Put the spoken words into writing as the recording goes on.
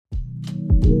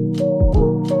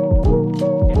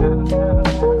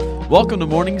Welcome to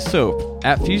Morning Soap.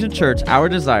 At Fusion Church, our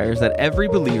desire is that every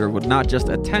believer would not just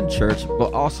attend church,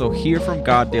 but also hear from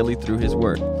God daily through His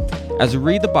Word. As we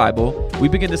read the Bible, we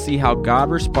begin to see how God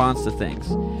responds to things.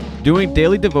 Doing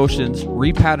daily devotions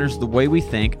repatterns the way we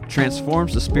think,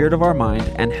 transforms the spirit of our mind,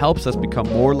 and helps us become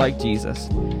more like Jesus.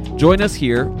 Join us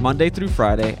here Monday through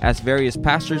Friday as various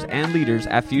pastors and leaders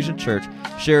at Fusion Church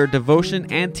share devotion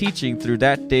and teaching through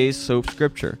that day's soap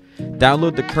scripture.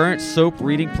 Download the current soap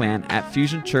reading plan at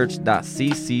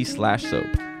fusionchurch.cc/soap.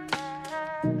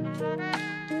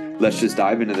 Let's just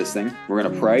dive into this thing. We're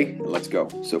going to pray and let's go.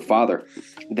 So, Father,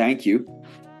 thank you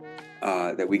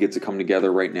that we get to come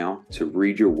together right now to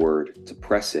read your word, to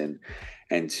press in,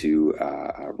 and to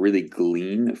really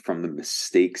glean from the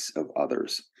mistakes of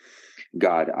others.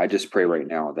 God, I just pray right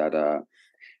now that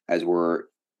as we're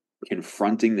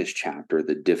confronting this chapter,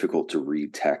 the difficult to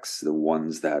read texts, the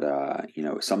ones that,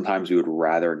 sometimes we would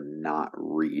rather not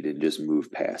read and just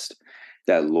move past,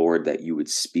 that, Lord, that you would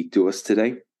speak to us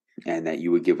today and that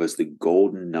you would give us the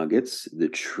golden nuggets, the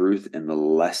truth, and the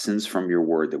lessons from your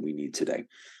word that we need today.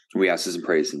 We ask this and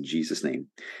praise in Jesus' name.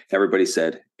 Everybody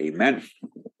said, amen.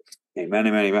 Amen,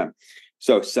 amen, amen.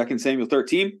 So 2 Samuel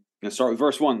 13, I'm going to start with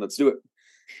verse 1. Let's do it.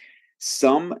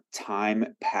 Some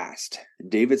time passed.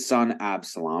 David's son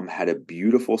Absalom had a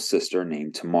beautiful sister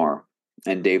named Tamar,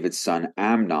 and David's son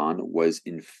Amnon was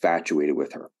infatuated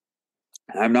with her.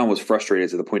 Amnon was frustrated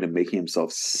to the point of making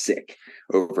himself sick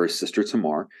over his sister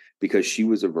Tamar because she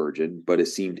was a virgin, but it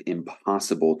seemed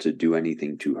impossible to do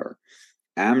anything to her.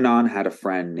 Amnon had a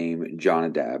friend named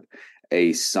Jonadab,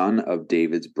 a son of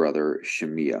David's brother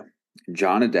Shemiah.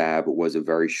 Jonadab was a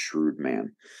very shrewd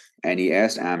man, and he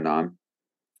asked Amnon,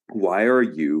 "Why are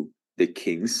you, the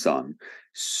king's son,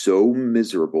 so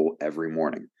miserable every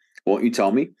morning? Won't you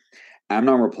tell me?"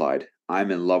 Amnon replied,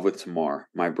 "I'm in love with Tamar,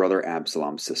 my brother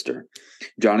Absalom's sister."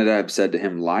 Jonadab said to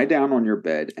him, "Lie down on your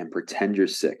bed and pretend you're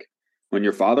sick. When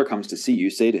your father comes to see you,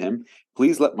 say to him,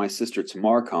 'Please let my sister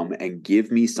Tamar come and give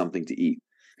me something to eat.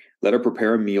 Let her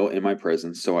prepare a meal in my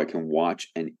presence so I can watch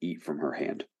and eat from her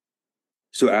hand.'"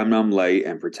 So Amnon lay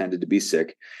and pretended to be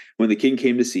sick. When the king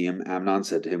came to see him, Amnon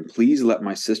said to him, "Please let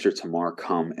my sister Tamar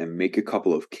come and make a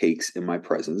couple of cakes in my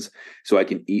presence so I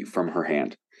can eat from her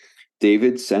hand."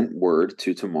 David sent word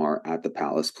to Tamar at the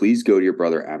palace, "Please go to your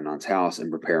brother Amnon's house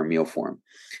and prepare a meal for him."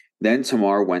 Then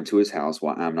Tamar went to his house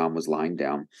while Amnon was lying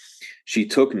down. She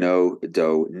took no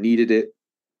dough, kneaded it,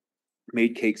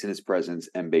 made cakes in his presence,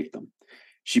 and baked them.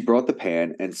 She brought the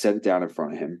pan and set it down in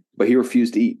front of him, but he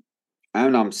refused to eat.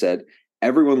 Amnon said,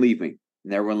 "Everyone leave me,"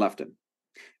 and everyone left him.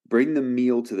 "Bring the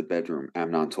meal to the bedroom,"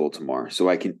 Amnon told Tamar, "so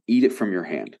I can eat it from your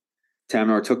hand."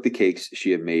 Tamar took the cakes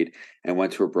she had made and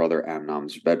went to her brother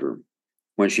Amnon's bedroom.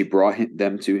 When she brought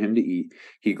them to him to eat,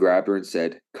 he grabbed her and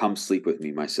said, "Come sleep with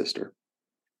me, my sister."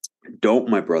 "Don't,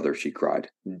 my brother," she cried.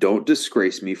 "Don't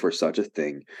disgrace me, for such a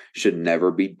thing should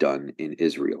never be done in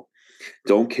Israel.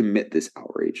 Don't commit this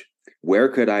outrage. Where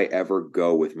could I ever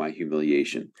go with my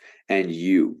humiliation? And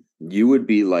you would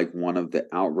be like one of the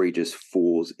outrageous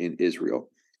fools in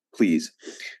Israel. Please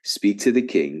speak to the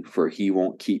king, for he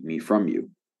won't keep me from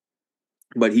you."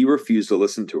 But he refused to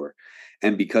listen to her,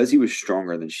 and because he was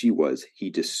stronger than she was, he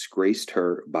disgraced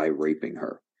her by raping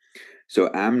her.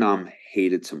 So Amnon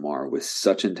hated Tamar with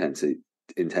such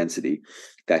intensity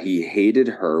that he hated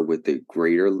her with the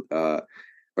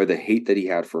the hate that he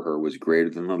had for her was greater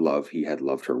than the love he had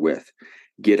loved her with.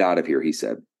 "Get out of here," he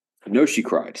said. "No," she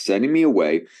cried. "Sending me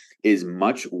away is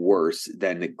much worse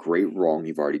than the great wrong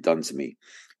you've already done to me."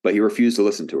 But he refused to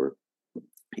listen to her.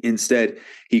 Instead,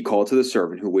 he called to the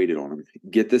servant who waited on him,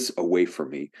 "Get this away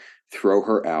from me. Throw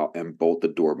her out and bolt the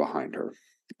door behind her."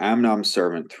 Amnon's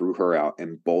servant threw her out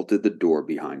and bolted the door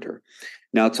behind her.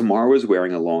 Now Tamar was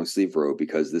wearing a long-sleeve robe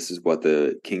because this is what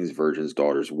the king's virgin's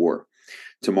daughters wore.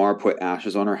 Tamar put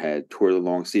ashes on her head, tore the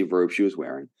long-sleeve robe she was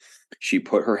wearing. She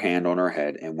put her hand on her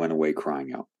head and went away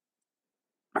crying out.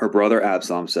 Her brother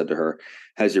Absalom said to her,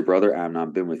 "Has your brother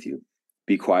Amnon been with you?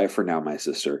 Be quiet for now, my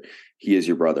sister. He is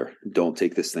your brother. Don't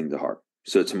take this thing to heart."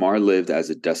 So Tamar lived as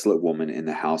a desolate woman in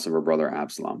the house of her brother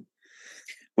Absalom.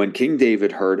 When King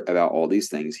David heard about all these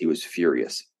things, he was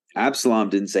furious. Absalom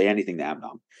didn't say anything to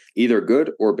Amnon, either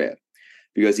good or bad,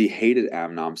 because he hated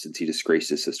Amnon since he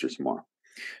disgraced his sister Tamar.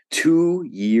 2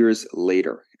 years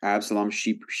later, Absalom's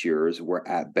sheep shearers were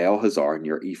at Baal Hazar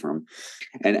near Ephraim,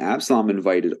 and Absalom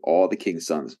invited all the king's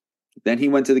sons. Then he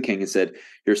went to the king and said,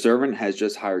 "Your servant has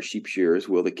just hired sheep shearers.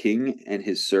 Will the king and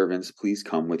his servants please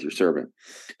come with your servant?"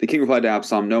 The king replied to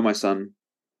Absalom, "No, my son,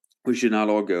 we should not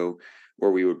all go,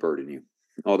 or we would burden you."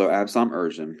 Although Absalom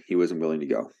urged him, he wasn't willing to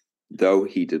go, though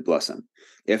he did bless him.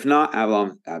 "If not,"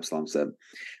 Absalom said,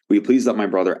 "will you please let my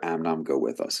brother Amnon go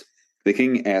with us?" The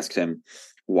king asked him,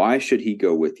 "Why should he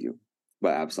go with you?"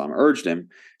 But Absalom urged him,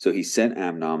 so he sent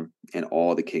Amnon and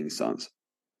all the king's sons.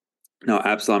 Now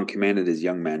Absalom commanded his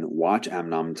young men, "Watch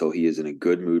Amnon until he is in a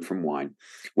good mood from wine.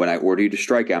 When I order you to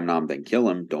strike Amnon, then kill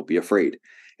him. Don't be afraid.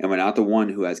 And when out the one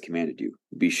who has commanded you,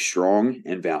 be strong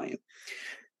and valiant."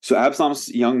 So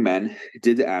Absalom's young men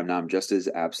did to Amnon just as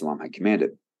Absalom had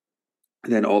commanded.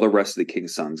 Then all the rest of the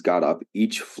king's sons got up,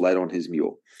 each fled on his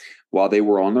mule. While they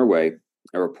were on their way,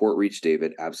 a report reached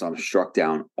David. Absalom struck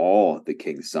down all the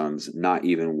king's sons. Not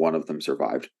even one of them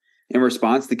survived. In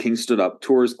response, the king stood up,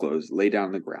 tore his clothes, lay down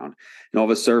on the ground, and all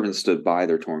of his servants stood by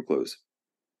their torn clothes.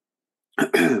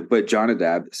 But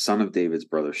Jonadab, son of David's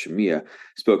brother Shemiah,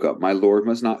 spoke up, "My lord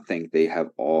must not think they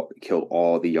have all killed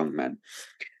all the young men,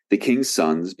 the king's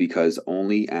sons, because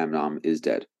only Amnon is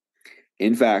dead.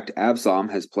 In fact, Absalom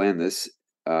has planned this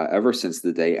ever since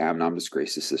the day Amnon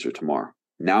disgraced his sister Tamar.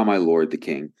 Now, my lord, the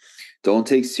king, don't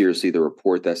take seriously the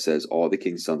report that says all the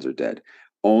king's sons are dead.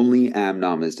 Only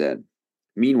Amnon is dead."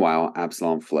 Meanwhile,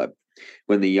 Absalom fled.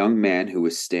 When the young man who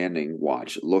was standing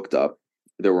watch looked up,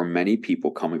 there were many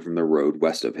people coming from the road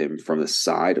west of him from the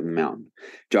side of the mountain.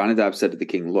 Jonadab said to the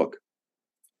king, "Look,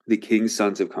 the king's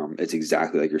sons have come. It's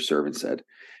exactly like your servant said."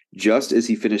 Just as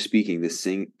he finished speaking,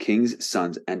 the king's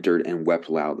sons entered and wept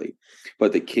loudly.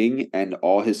 But the king and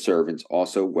all his servants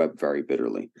also wept very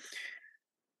bitterly.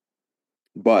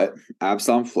 But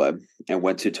Absalom fled and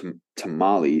went to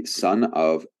Tamali, son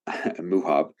of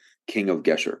Muhab, king of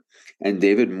Geshur. And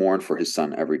David mourned for his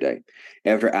son every day.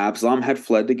 After Absalom had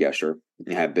fled to Geshur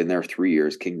and had been there 3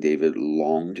 years, King David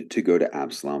longed to go to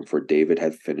Absalom, for David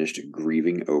had finished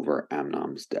grieving over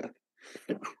Amnon's death.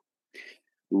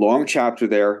 Long chapter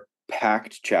there,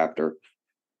 packed chapter.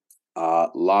 A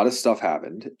lot of stuff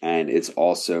happened, and it's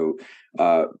also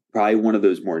probably one of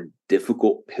those more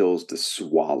difficult pills to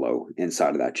swallow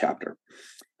inside of that chapter.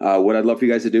 What I'd love for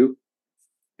you guys to do,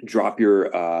 drop your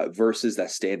verses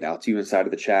that stand out to you inside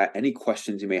of the chat. Any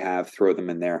questions you may have, throw them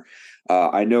in there.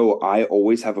 I know I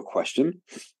always have a question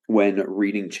when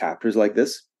reading chapters like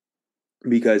this,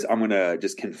 because I'm going to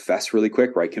just confess really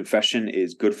quick, right? Confession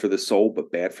is good for the soul,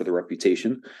 but bad for the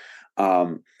reputation.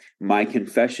 My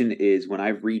confession is when I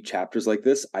read chapters like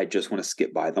this, I just want to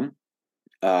skip by them.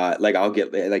 Like I'll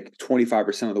get like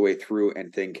 25% of the way through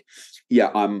and think,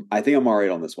 yeah, I think I'm all right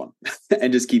on this one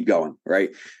and just keep going. Right.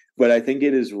 But I think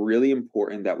it is really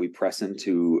important that we press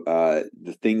into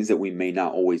the things that we may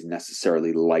not always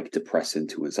necessarily like to press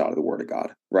into inside of the Word of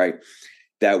God. Right.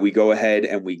 That we go ahead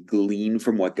and we glean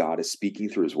from what God is speaking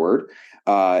through his word.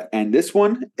 And this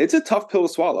one, it's a tough pill to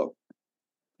swallow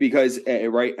because,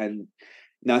 right. And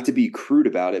not to be crude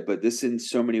about it, but this in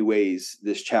so many ways,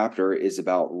 this chapter is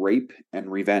about rape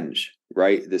and revenge,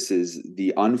 right? This is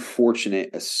the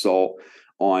unfortunate assault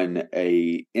on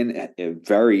a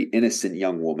very innocent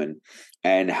young woman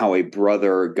and how a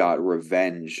brother got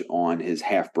revenge on his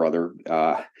half brother.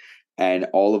 And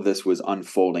all of this was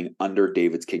unfolding under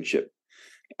David's kingship.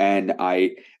 And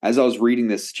as I was reading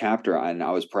this chapter and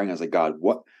I was praying, I was like, God,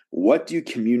 what do you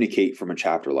communicate from a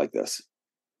chapter like this?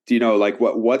 Do you know, like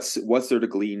what's there to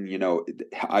glean,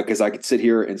 because I could sit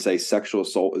here and say sexual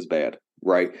assault is bad,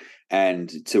 right? And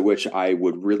to which I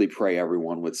would really pray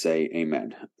everyone would say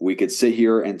amen. We could sit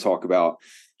here and talk about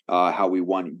how we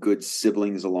want good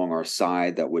siblings along our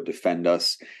side that would defend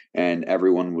us, and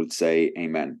everyone would say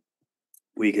amen.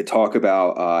 We could talk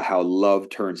about how love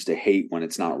turns to hate when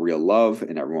it's not real love,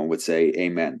 and everyone would say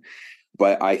amen.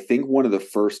 But I think one of the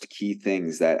first key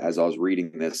things that, as I was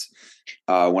reading this,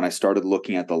 when I started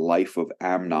looking at the life of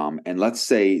Amnon, and let's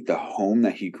say the home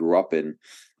that he grew up in,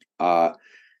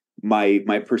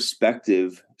 my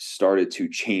perspective started to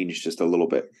change just a little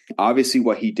bit. Obviously,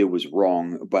 what he did was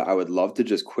wrong, but I would love to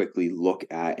just quickly look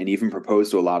at and even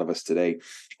propose to a lot of us today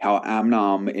how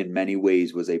Amnon, in many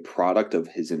ways, was a product of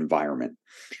his environment.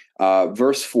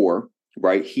 Verse 4.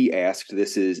 Right, he asked,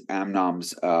 this is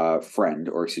Amnon's friend,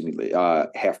 or excuse me,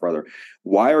 half brother.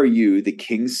 "Why are you, the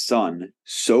king's son,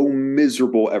 so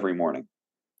miserable every morning?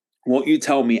 Won't you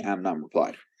tell me?" Amnon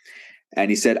replied. And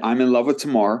he said, "I'm in love with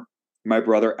Tamar, my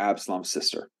brother Absalom's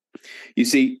sister." You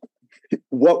see,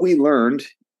 what we learned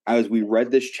as we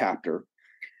read this chapter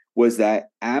was that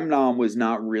Amnon was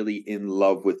not really in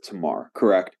love with Tamar,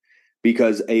 correct?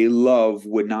 Because a love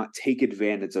would not take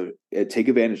advantage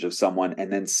of someone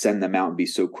and then send them out and be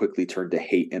so quickly turned to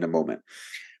hate in a moment.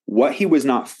 What he was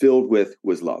not filled with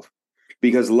was love,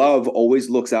 because love always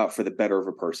looks out for the better of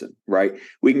a person, right?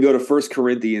 We can go to 1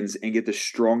 Corinthians and get the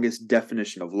strongest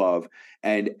definition of love,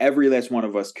 and every last one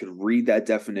of us could read that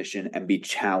definition and be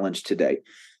challenged today.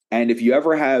 And if you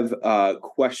ever have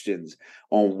questions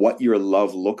on what your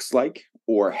love looks like,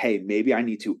 or hey, maybe I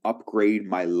need to upgrade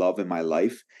my love in my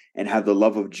life and have the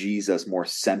love of Jesus more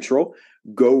central,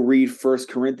 go read 1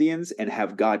 Corinthians and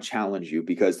have God challenge you,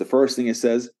 because the first thing it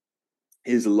says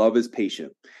is love is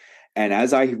patient. And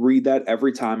as I read that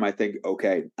every time, I think,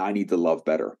 okay, I need to love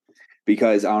better.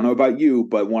 Because I don't know about you,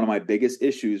 but one of my biggest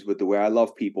issues with the way I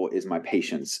love people is my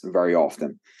patience very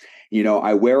often.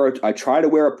 I try to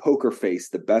wear a poker face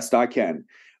the best I can,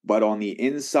 but on the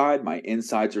inside, my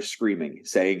insides are screaming,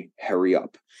 saying, hurry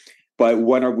up. But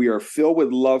when we are filled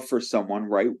with love for someone,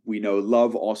 right, we know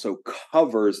love also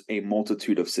covers a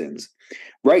multitude of sins.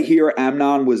 Right here,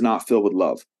 Amnon was not filled with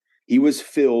love. He was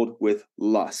filled with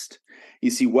lust. You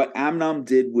see, what Amnon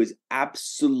did was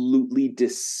absolutely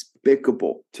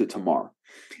despicable to Tamar.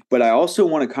 But I also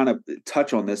want to kind of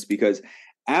touch on this because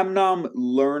Amnon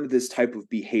learned this type of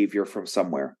behavior from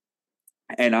somewhere.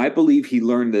 And I believe he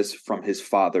learned this from his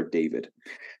father, David.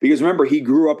 Because remember, he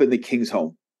grew up in the king's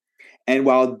home. And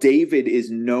while David is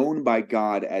known by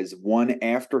God as one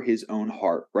after his own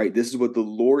heart, right? This is what the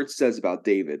Lord says about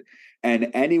David. And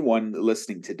anyone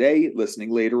listening today,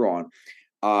 listening later on,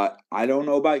 I don't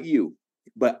know about you,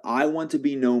 but I want to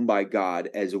be known by God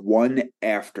as one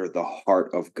after the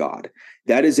heart of God.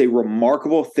 That is a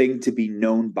remarkable thing to be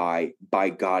known by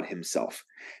God himself.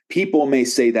 People may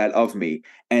say that of me,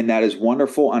 and that is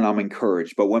wonderful, and I'm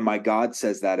encouraged. But when my God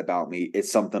says that about me,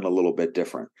 it's something a little bit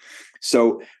different.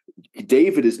 So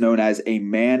David is known as a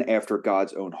man after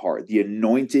God's own heart, the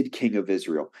anointed king of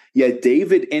Israel. Yet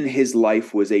David in his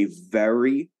life was a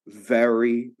very,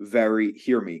 very, very,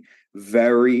 hear me,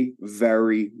 very,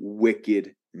 very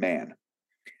wicked man.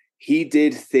 He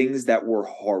did things that were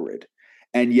horrid.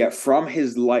 And yet from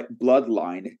his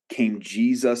bloodline came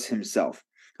Jesus himself.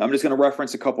 I'm just going to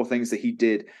reference a couple things that he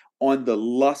did on the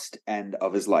lust end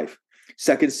of his life.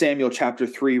 2 Samuel chapter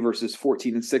 3, verses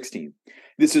 14 and 16.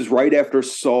 This is right after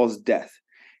Saul's death.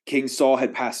 King Saul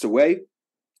had passed away.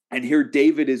 And here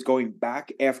David is going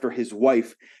back after his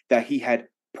wife that he had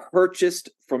purchased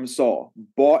from Saul,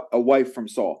 bought a wife from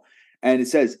Saul. And it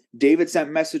says, David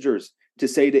sent messengers to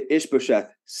say to Ishbosheth,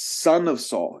 son of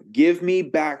Saul, give me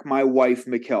back my wife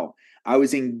Michal. I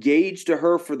was engaged to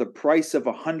her for the price of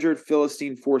 100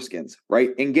 Philistine foreskins,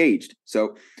 right? Engaged.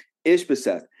 So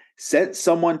Ishbosheth sent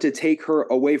someone to take her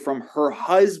away from her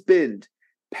husband,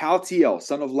 Paltiel,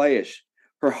 son of Laish.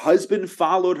 Her husband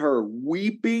followed her,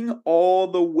 weeping all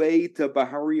the way to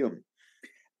Baharium.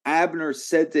 Abner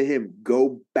said to him,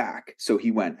 go back. So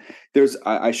he went.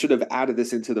 I should have added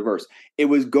this into the verse. It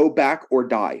was go back or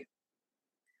die.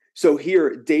 So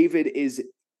here, David is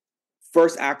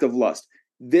first act of lust.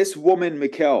 This woman,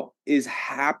 Michal, is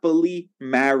happily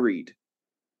married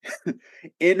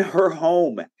in her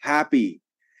home, happy.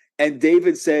 And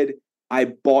David said, I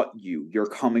bought you. You're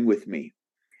coming with me.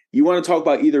 You want to talk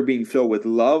about either being filled with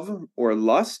love or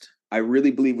lust? I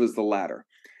really believe it was the latter.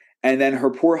 And then her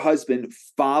poor husband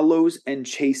follows and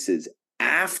chases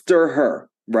after her,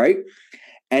 right?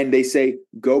 And they say,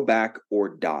 go back or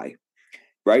die,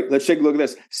 right? Let's take a look at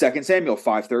this. 2 Samuel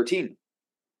 5:13.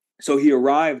 So he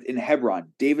arrived in Hebron.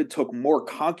 David took more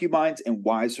concubines and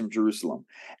wives from Jerusalem,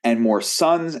 and more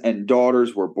sons and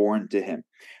daughters were born to him.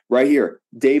 Right here,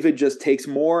 David just takes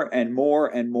more and more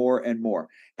and more and more.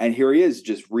 And here he is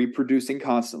just reproducing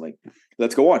constantly.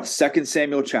 Let's go on. 2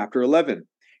 Samuel chapter 11.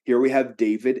 Here we have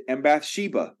David and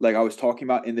Bathsheba, like I was talking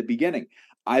about in the beginning.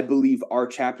 I believe our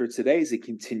chapter today is a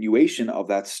continuation of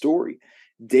that story.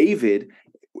 David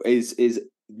is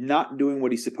not doing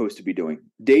what he's supposed to be doing.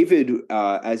 David,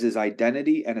 as his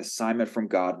identity and assignment from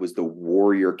God, was the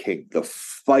warrior king, the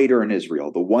fighter in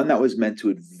Israel, the one that was meant to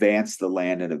advance the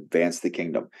land and advance the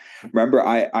kingdom. Remember,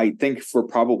 I think for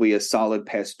probably a solid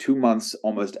past 2 months,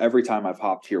 almost every time I've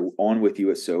hopped here on with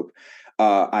you at SOAP,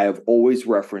 I have always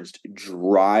referenced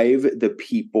drive the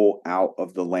people out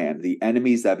of the land, the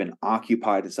enemies that have been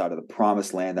occupied inside of the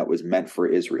promised land that was meant for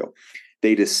Israel.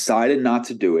 They decided not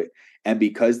to do it. And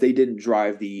because they didn't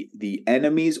drive the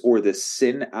enemies or the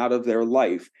sin out of their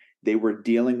life, they were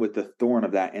dealing with the thorn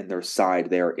of that in their side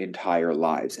their entire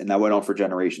lives. And that went on for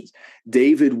generations.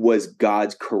 David was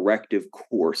God's corrective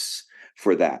course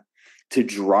for that, to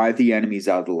drive the enemies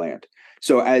out of the land.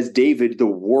 So as David, the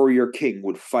warrior king,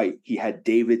 would fight, he had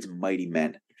David's mighty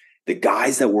men, the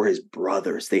guys that were his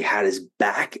brothers. They had his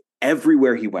back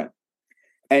everywhere he went.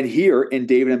 And here in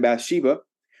David and Bathsheba,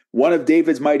 one of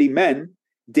David's mighty men,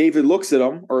 David looks at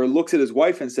him or looks at his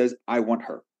wife and says, I want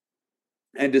her,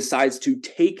 and decides to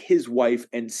take his wife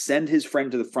and send his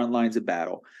friend to the front lines of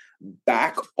battle,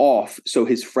 back off so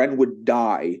his friend would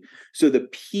die, so the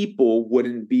people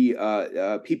wouldn't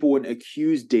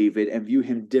accuse David and view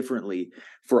him differently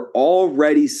for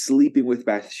already sleeping with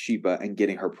Bathsheba and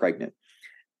getting her pregnant.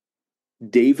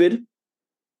 David,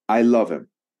 I love him.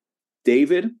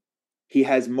 David, he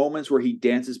has moments where he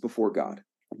dances before God.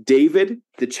 David,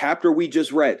 the chapter we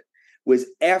just read, was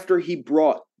after he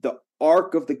brought the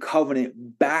Ark of the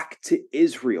Covenant back to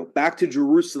Israel, back to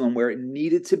Jerusalem where it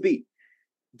needed to be.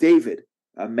 David,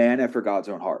 a man after God's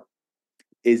own heart,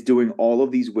 is doing all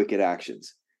of these wicked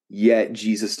actions. Yet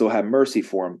Jesus still had mercy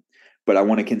for him. But I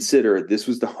want to consider this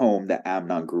was the home that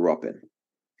Amnon grew up in.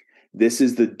 This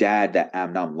is the dad that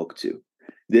Amnon looked to.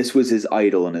 This was his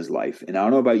idol in his life. And I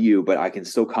don't know about you, but I can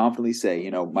still confidently say,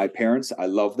 my parents, I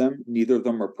love them. Neither of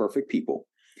them are perfect people.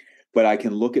 But I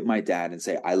can look at my dad and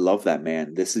say, I love that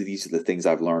man. These are the things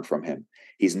I've learned from him.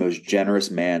 He's the most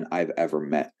generous man I've ever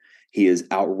met. He is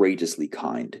outrageously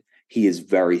kind. He is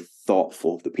very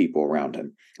thoughtful of the people around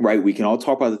him, right? We can all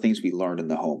talk about the things we learned in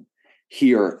the home.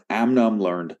 Here, Amnon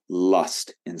learned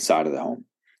lust inside of the home,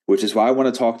 which is why I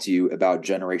want to talk to you about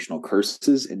generational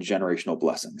curses and generational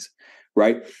blessings,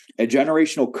 right? A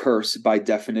generational curse, by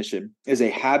definition, is a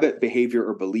habit, behavior,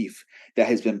 or belief that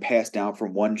has been passed down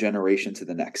from one generation to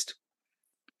the next.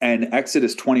 And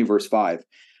Exodus 20, verse 5,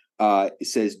 it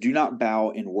says, do not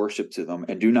bow in worship to them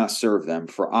and do not serve them,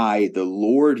 for I, the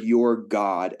Lord your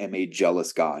God, am a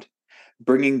jealous God,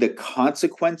 bringing the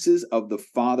consequences of the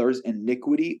father's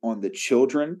iniquity on the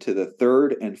children to the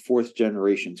third and fourth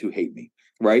generations who hate me.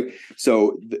 Right.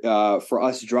 So for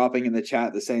us dropping in the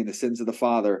chat, saying the sins of the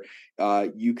father,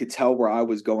 you could tell where I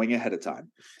was going ahead of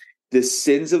time. The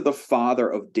sins of the father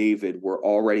of David were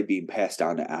already being passed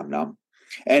down to Amnon.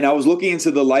 And I was looking into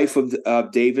the life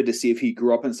of David to see if he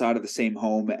grew up inside of the same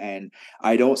home. And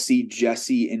I don't see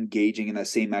Jesse engaging in that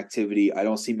same activity. I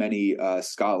don't see many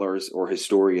scholars or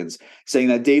historians saying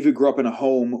that David grew up in a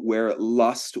home where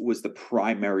lust was the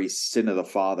primary sin of the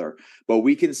father. But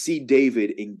we can see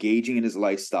David engaging in his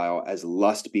lifestyle as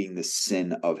lust being the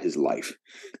sin of his life.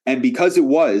 And because it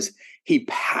was, he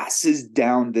passes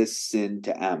down this sin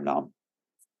to Amnon,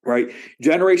 right?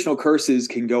 Generational curses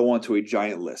can go onto a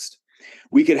giant list.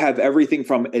 We could have everything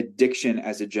from addiction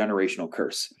as a generational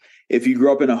curse. If you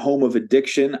grew up in a home of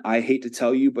addiction, I hate to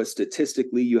tell you, but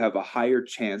statistically, you have a higher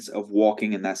chance of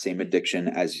walking in that same addiction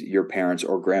as your parents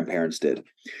or grandparents did.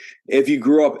 If you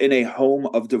grew up in a home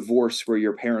of divorce where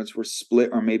your parents were split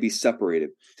or maybe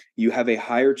separated, you have a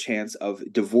higher chance of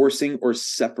divorcing or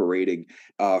separating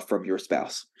from your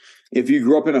spouse. If you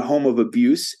grew up in a home of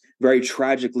abuse, very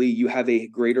tragically, you have a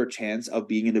greater chance of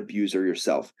being an abuser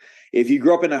yourself. If you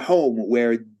grew up in a home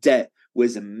where debt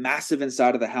was massive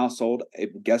inside of the household,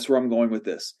 guess where I'm going with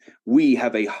this? We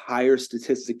have a higher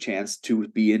statistic chance to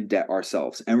be in debt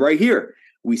ourselves. And right here,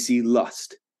 we see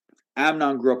lust.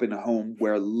 Amnon grew up in a home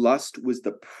where lust was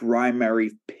the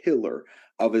primary pillar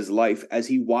of his life as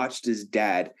he watched his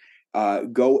dad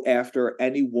go after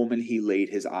any woman he laid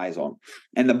his eyes on.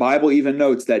 And the Bible even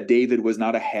notes that David was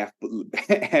not a half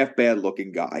bad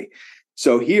looking guy.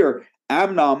 So here,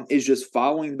 Amnon is just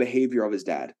following the behavior of his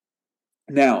dad.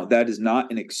 Now, that is not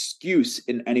an excuse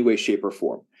in any way, shape, or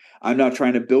form. I'm not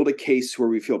trying to build a case where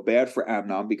we feel bad for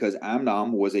Amnon, because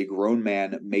Amnon was a grown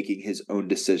man making his own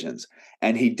decisions.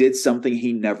 And he did something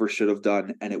he never should have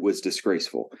done, and it was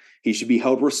disgraceful. He should be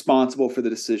held responsible for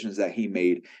the decisions that he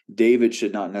made. David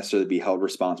should not necessarily be held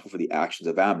responsible for the actions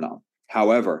of Amnon.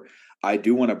 However, I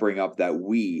do want to bring up that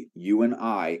you and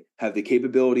I, have the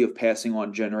capability of passing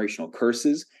on generational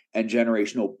curses and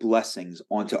generational blessings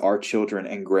onto our children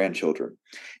and grandchildren.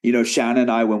 Shannon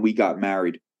and I, when we got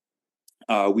married,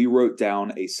 we wrote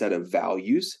down a set of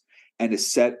values and a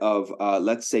set of,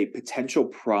 let's say, potential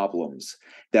problems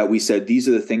that we said, these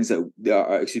are the things that,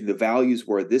 the values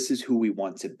were, this is who we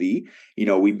want to be.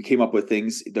 We came up with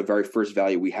things. The very first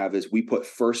value we have is we put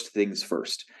first things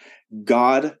first.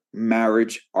 God,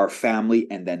 marriage, our family,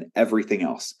 and then everything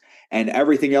else. And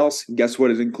everything else, guess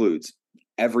what it includes?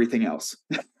 Everything else.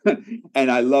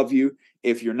 And I love you.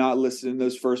 If you're not listed in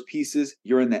those first pieces,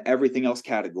 you're in the everything else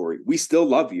category. We still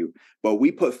love you, but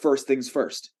we put first things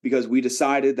first because we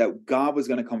decided that God was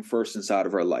going to come first inside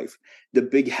of our life. The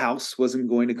big house wasn't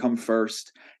going to come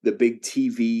first. The big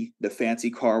TV, the fancy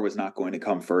car was not going to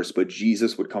come first, but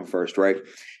Jesus would come first, right?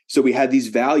 So we had these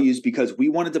values because we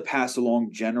wanted to pass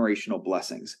along generational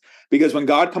blessings. Because when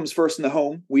God comes first in the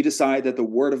home, we decide that the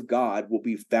word of God will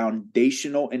be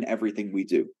foundational in everything we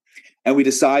do. And we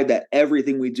decide that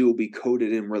everything we do will be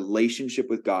coded in relationship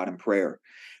with God and prayer.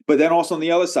 But then also on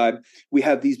the other side, we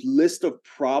have these list of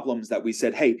problems that we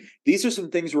said, hey, these are some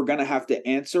things we're going to have to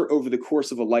answer over the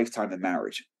course of a lifetime in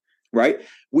marriage, right?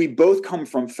 We both come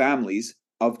from families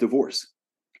of divorce.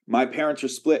 My parents are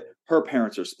split. Her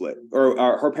parents are split,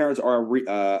 or her parents are,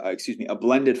 a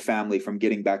blended family from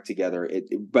getting back together.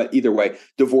 But either way,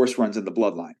 divorce runs in the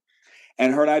bloodline.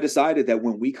 And her and I decided that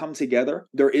when we come together,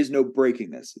 there is no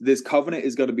breaking this. This covenant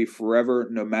is going to be forever,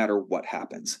 no matter what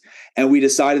happens. And we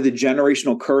decided the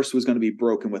generational curse was going to be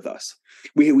broken with us.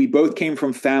 We both came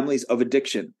from families of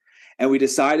addiction. And we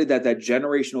decided that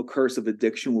generational curse of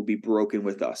addiction will be broken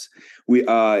with us.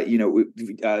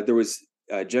 There was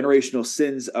generational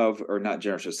sins or not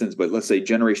generational sins, but let's say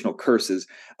generational curses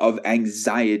of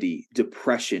anxiety,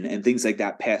 depression, and things like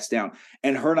that passed down.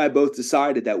 And her and I both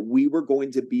decided that we were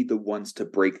going to be the ones to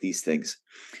break these things.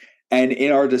 And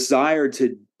in our desire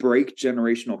to break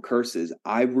generational curses,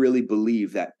 I really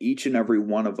believe that each and every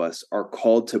one of us are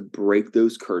called to break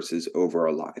those curses over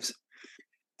our lives.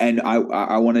 And I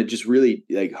want to just really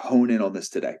hone in on this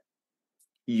today.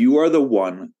 You are the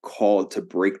one called to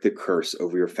break the curse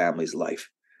over your family's life.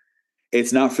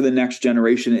 It's not for the next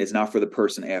generation. It's not for the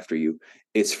person after you.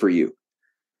 It's for you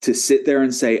to sit there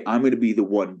and say, I'm going to be the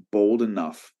one bold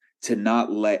enough to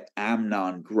not let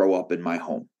Amnon grow up in my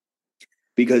home.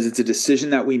 Because it's a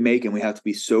decision that we make, and we have to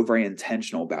be so very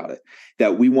intentional about it,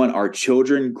 that we want our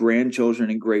children,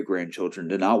 grandchildren, and great-grandchildren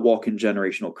to not walk in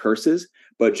generational curses,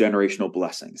 but generational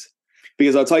blessings.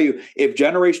 Because I'll tell you, if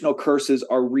generational curses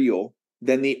are real,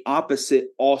 then the opposite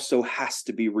also has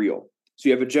to be real. So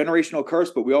you have a generational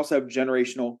curse, but we also have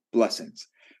generational blessings.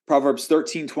 Proverbs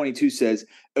 13:22 says,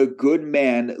 a good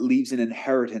man leaves an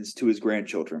inheritance to his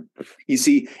grandchildren. You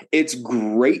see, it's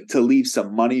great to leave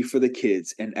some money for the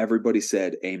kids, and everybody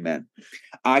said amen.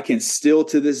 I can still,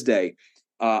 to this day,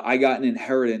 I got an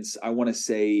inheritance, I want to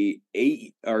say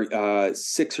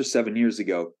 6 or 7 years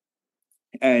ago,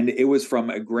 and it was from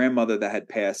a grandmother that had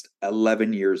passed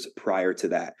 11 years prior to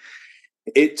that.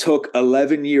 It took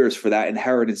 11 years for that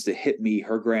inheritance to hit me,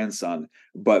 her grandson.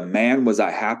 But man, was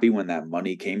I happy when that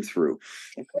money came through.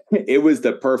 It was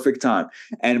the perfect time.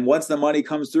 And once the money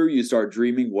comes through, you start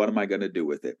dreaming, what am I going to do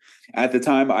with it? At the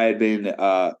time, I had been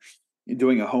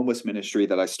doing a homeless ministry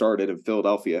that I started in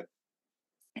Philadelphia.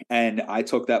 And I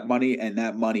took that money, and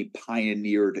that money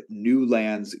pioneered new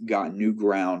lands, got new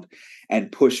ground,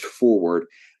 and pushed forward,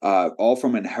 all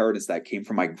from inheritance that came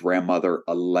from my grandmother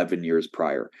 11 years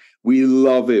prior. We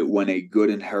love it when a good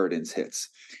inheritance hits.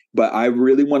 But I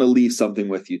really want to leave something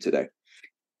with you today.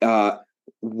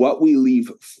 What we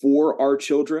leave for our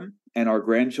children and our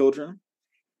grandchildren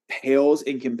pales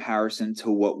in comparison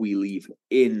to what we leave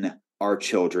in our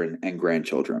children and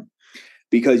grandchildren.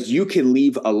 Because you can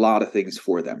leave a lot of things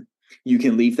for them. You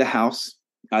can leave the house.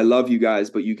 I love you guys,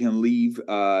 but you can leave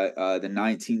the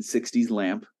 1960s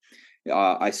lamp.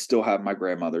 I still have my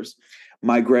grandmother's.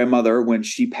 My grandmother, when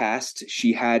she passed,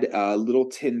 she had a little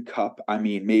tin cup. I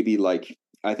mean,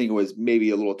 I think it was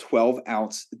maybe a little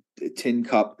 12-ounce tin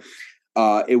cup.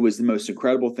 It was the most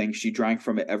incredible thing. She drank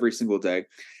from it every single day.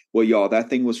 Well, y'all, that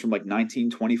thing was from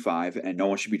 1925, and no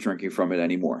one should be drinking from it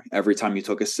anymore. Every time you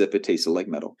took a sip, it tasted like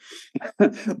metal.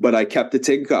 But I kept the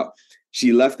tin cup.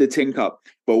 She left the tin cup.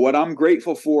 But what I'm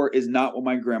grateful for is not what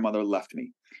my grandmother left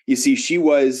me. You see, she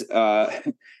was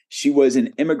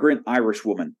an immigrant Irish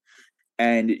woman,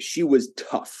 and she was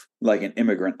tough like an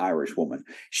immigrant Irish woman.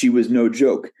 She was no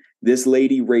joke. This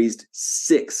lady raised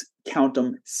 6, count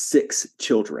them, 6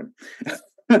 children.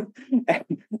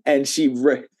 And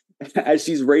as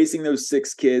she's raising those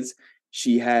 6 kids,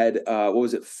 she had,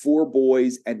 4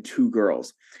 boys and 2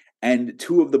 girls. And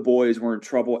 2 of the boys were in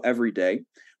trouble every day.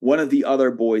 One of the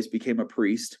other boys became a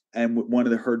priest, and one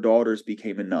of her daughters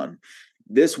became a nun.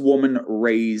 This woman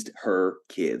raised her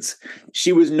kids.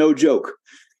 She was no joke,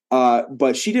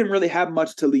 but she didn't really have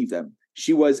much to leave them.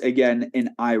 She was, again,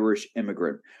 an Irish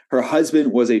immigrant. Her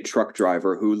husband was a truck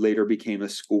driver who later became a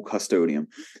school custodian.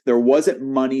 There wasn't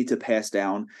money to pass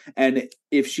down. And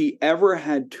if she ever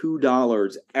had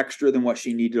 $2 extra than what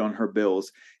she needed on her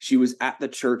bills, she was at the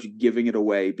church giving it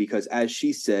away because, as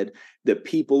she said, the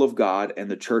people of God and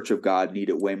the church of God need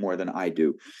it way more than I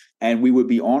do. And we would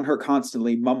be on her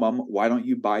constantly, Mom, why don't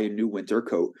you buy a new winter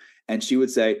coat? And she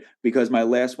would say, because my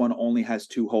last one only has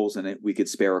 2 holes in it, we could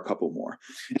spare a couple more.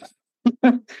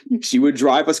 She would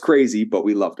drive us crazy, but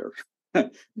we loved her.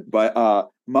 But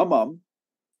my mom,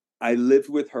 I lived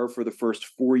with her for the first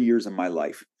 4 years of my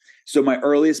life. So my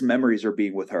earliest memories are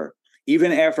being with her.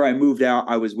 Even after I moved out,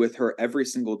 I was with her every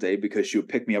single day because she would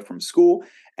pick me up from school.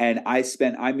 And I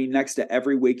spent, next to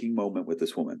every waking moment with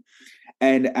this woman.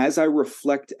 And as I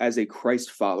reflect as a Christ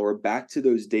follower back to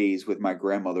those days with my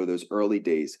grandmother, those early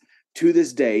days, to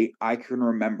this day, I can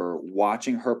remember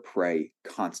watching her pray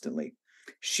constantly.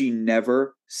 She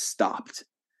never stopped.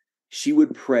 She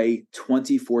would pray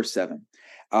 24/7.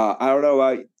 I don't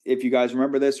know if you guys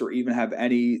remember this or even have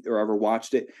any or ever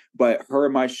watched it, but her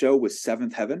and my show was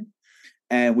Seventh Heaven.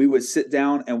 And we would sit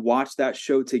down and watch that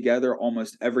show together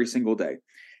almost every single day.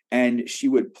 And she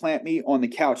would plant me on the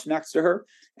couch next to her.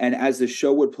 And as the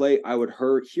show would play, I would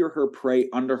hear her pray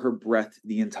under her breath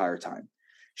the entire time.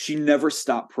 She never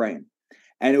stopped praying.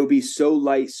 And it would be so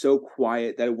light, so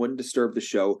quiet that it wouldn't disturb the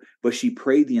show. But she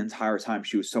prayed the entire time.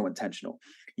 She was so intentional.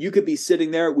 You could be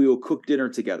sitting there. We will cook dinner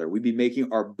together. We'd be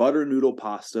making our butter noodle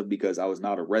pasta because I was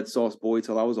not a red sauce boy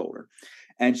till I was older.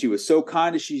 And she was so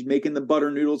kind as she's making the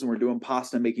butter noodles and we're doing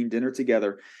pasta, making dinner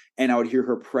together. And I would hear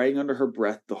her praying under her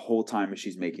breath the whole time as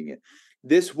she's making it.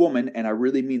 This woman, and I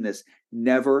really mean this,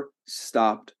 never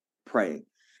stopped praying.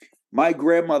 My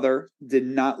grandmother did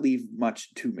not leave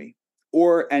much to me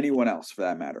or anyone else for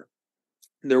that matter.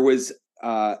 There was,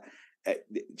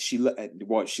 she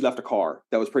left a car.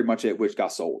 That was pretty much it, which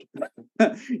got sold.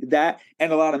 That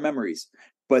and a lot of memories.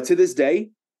 But to this day,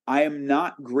 I am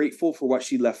not grateful for what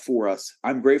she left for us.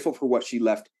 I'm grateful for what she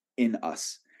left in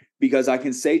us. Because I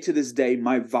can say to this day,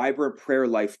 my vibrant prayer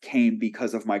life came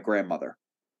because of my grandmother.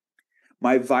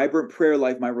 My vibrant prayer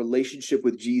life, my relationship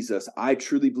with Jesus, I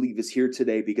truly believe is here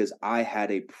today because I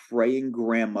had a praying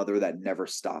grandmother that never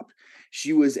stopped.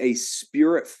 She was a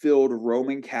spirit-filled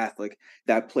Roman Catholic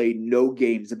that played no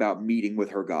games about meeting with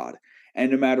her God.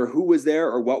 And no matter who was there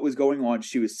or what was going on,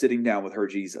 she was sitting down with her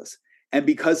Jesus. And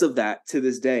because of that, to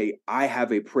this day, I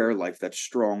have a prayer life that's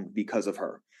strong because of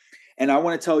her. And I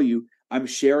want to tell you, I'm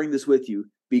sharing this with you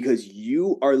because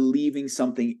you are leaving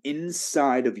something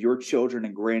inside of your children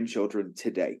and grandchildren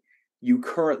today. You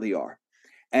currently are.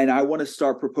 And I want to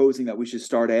start proposing that we should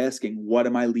start asking, what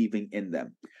am I leaving in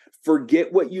them?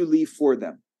 Forget what you leave for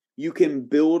them. You can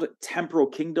build temporal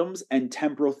kingdoms and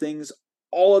temporal things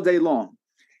all day long.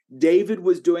 David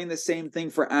was doing the same thing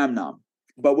for Amnon.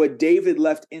 But what David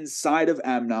left inside of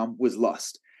Amnon was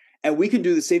lust. And we can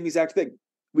do the same exact thing.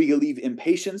 We can leave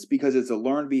impatience because it's a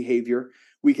learned behavior.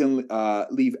 We can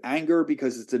leave anger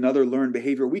because it's another learned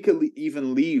behavior. We could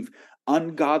even leave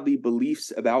ungodly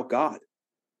beliefs about God.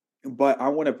 But I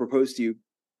want to propose to you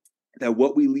that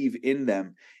what we leave in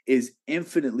them is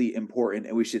infinitely important,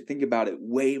 and we should think about it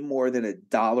way more than a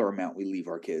dollar amount we leave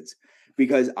our kids.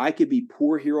 Because I could be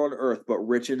poor here on earth, but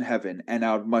rich in heaven, and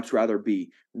I would much rather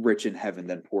be rich in heaven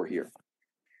than poor here.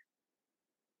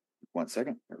 1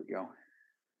 second. There we go.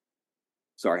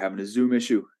 Sorry, having a Zoom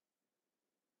issue.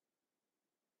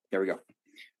 There we go.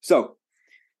 So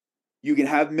you can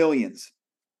have millions,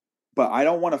 but I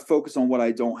don't want to focus on what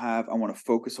I don't have. I want to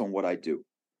focus on what I do,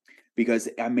 because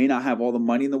I may not have all the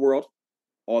money in the world,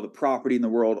 all the property in the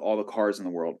world, all the cars in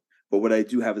the world, but what I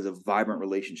do have is a vibrant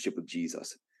relationship with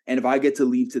Jesus. And if I get to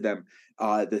leave to them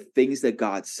the things that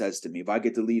God says to me, if I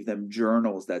get to leave them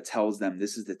journals that tells them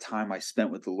this is the time I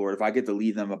spent with the Lord, if I get to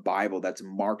leave them a Bible that's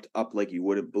marked up like you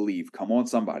wouldn't believe, come on,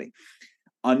 somebody,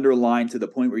 underlined to the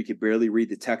point where you could barely read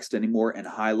the text anymore and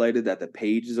highlighted that the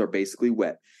pages are basically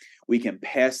wet, we can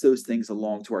pass those things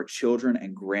along to our children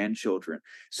and grandchildren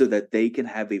so that they can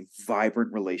have a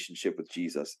vibrant relationship with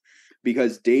Jesus.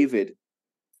 Because David,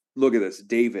 look at this,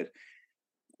 David,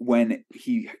 when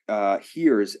he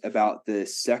hears about the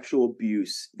sexual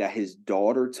abuse that his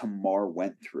daughter Tamar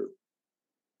went through.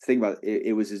 Think about it.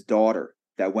 It was his daughter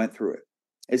that went through it.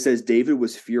 It says David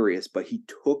was furious, but he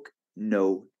took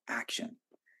no action.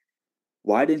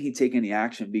 Why didn't he take any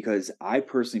action? Because I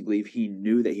personally believe he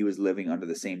knew that he was living under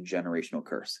the same generational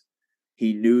curse.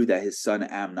 He knew that his son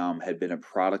Amnon had been a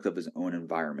product of his own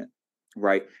environment,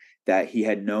 right? That he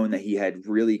had known that he had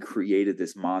really created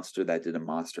this monster that did a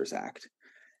monstrous act.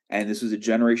 And this was a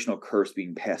generational curse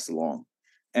being passed along.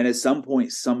 And at some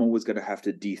point, someone was going to have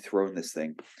to dethrone this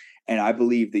thing. And I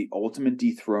believe the ultimate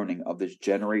dethroning of this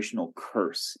generational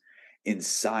curse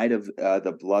inside of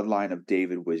the bloodline of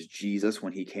David was Jesus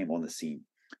when he came on the scene.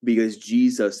 Because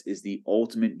Jesus is the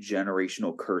ultimate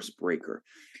generational curse breaker.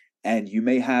 And you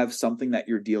may have something that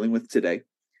you're dealing with today.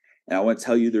 And I want to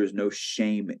tell you there's no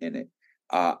shame in it.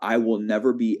 I will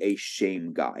never be a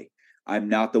shame guy. I'm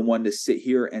not the one to sit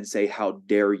here and say, how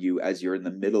dare you, as you're in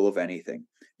the middle of anything.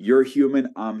 You're human,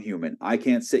 I'm human. I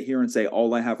can't sit here and say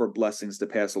all I have are blessings to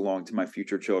pass along to my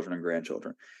future children and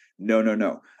grandchildren.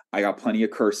 No. I got plenty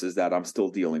of curses that I'm still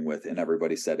dealing with, and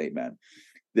everybody said amen.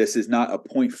 This is not a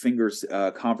point fingers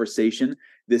conversation.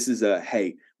 This is a,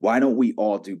 hey, why don't we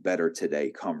all do better today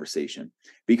conversation?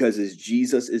 Because as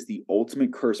Jesus is the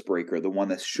ultimate curse breaker, the one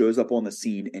that shows up on the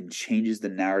scene and changes the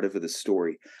narrative of the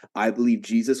story, I believe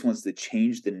Jesus wants to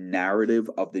change the narrative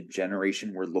of the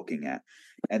generation we're looking at.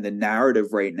 And the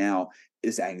narrative right now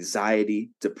is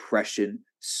anxiety, depression,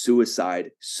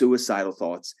 suicide, suicidal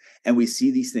thoughts. And we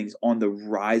see these things on the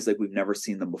rise like we've never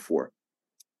seen them before.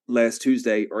 Last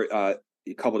Tuesday, or a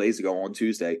couple of days ago on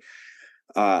Tuesday,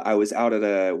 I was out at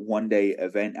a one-day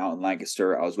event out in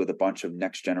Lancaster. I was with a bunch of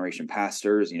next generation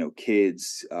pastors,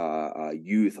 kids,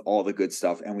 youth, all the good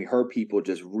stuff. And we heard people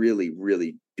just really,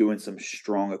 really doing some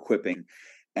strong equipping.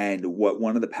 And what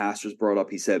one of the pastors brought up,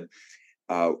 he said,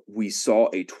 we saw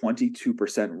a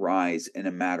 22% rise in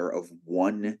a matter of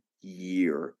 1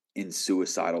 year in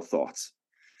suicidal thoughts.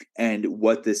 And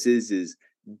what this is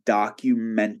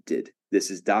documented. This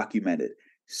is documented.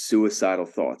 Suicidal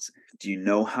thoughts. Do you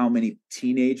know how many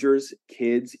teenagers,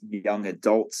 kids, young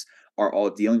adults are all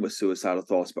dealing with suicidal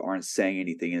thoughts but aren't saying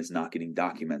anything and it's not getting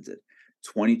documented?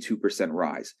 22%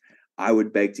 rise. I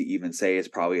would beg to even say it's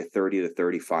probably a 30 to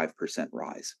 35%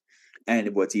 rise.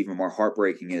 And what's even more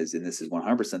heartbreaking is, and this is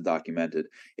 100% documented,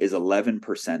 is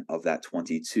 11% of that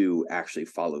 22 actually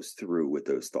follows through with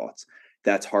those thoughts.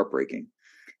 That's heartbreaking.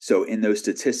 So in those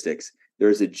statistics,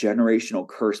 there's a generational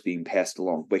curse being passed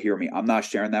along. But hear me, I'm not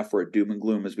sharing that for a doom and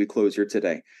gloom as we close here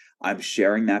today. I'm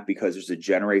sharing that because there's a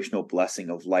generational blessing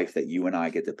of life that you and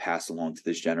I get to pass along to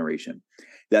this generation.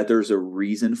 That there's a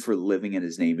reason for living, and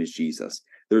his name is Jesus.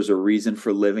 There's a reason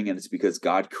for living, and it's because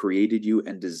God created you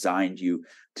and designed you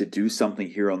to do something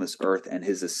here on this earth, and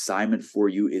his assignment for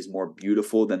you is more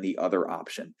beautiful than the other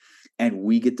option. And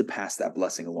we get to pass that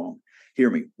blessing along. Hear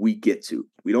me, we get to.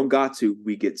 We don't got to,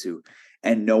 we get to.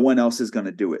 And no one else is going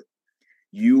to do it.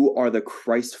 You are the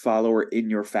Christ follower in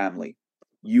your family.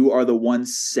 You are the one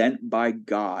sent by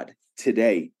God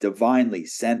today, divinely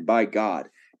sent by God,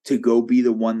 to go be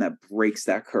the one that breaks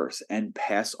that curse and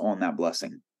pass on that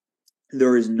blessing.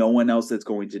 There is no one else that's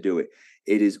going to do it.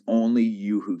 It is only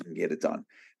you who can get it done,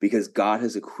 because God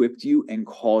has equipped you and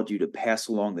called you to pass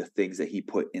along the things that he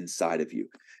put inside of you.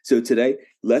 So today,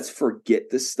 let's forget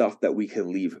the stuff that we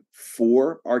can leave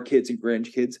for our kids and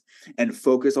grandkids and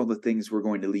focus on the things we're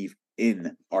going to leave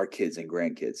in our kids and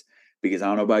grandkids. Because I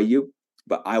don't know about you,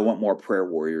 but I want more prayer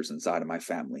warriors inside of my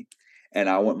family. And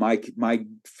I want my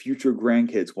future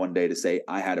grandkids one day to say,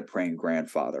 I had a praying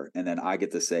grandfather. And then I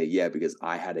get to say, yeah, because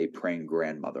I had a praying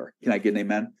grandmother. Can I get an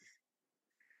amen?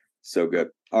 So good.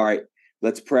 All right,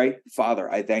 let's pray. Father,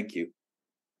 I thank you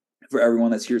for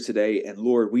everyone that's here today. And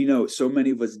Lord, we know so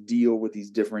many of us deal with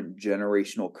these different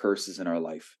generational curses in our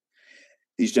life.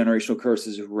 These generational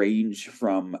curses range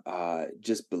from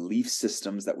just belief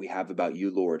systems that we have about you,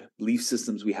 Lord, belief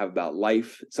systems we have about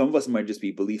life. Some of us might just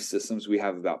be belief systems we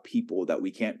have about people, that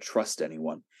we can't trust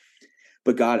anyone.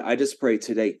 But God, I just pray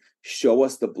today, show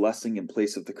us the blessing in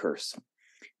place of the curse,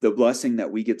 the blessing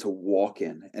that we get to walk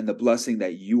in, and the blessing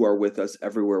that you are with us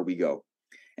everywhere we go.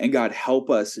 And God,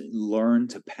 help us learn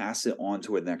to pass it on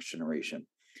to a next generation,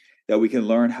 that we can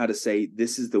learn how to say,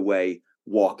 this is the way,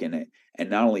 walk in it, and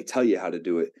not only tell you how to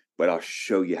do it, but I'll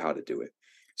show you how to do it.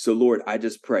 So Lord, I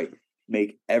just pray,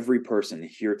 make every person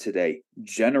here today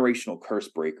generational curse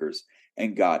breakers,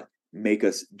 and God, make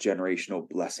us generational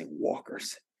blessing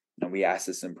walkers. And we ask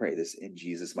this and pray this in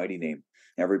Jesus' mighty name.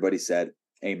 Everybody said,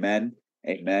 amen,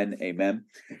 amen, amen.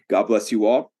 God bless you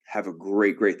all. Have a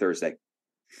great, great Thursday.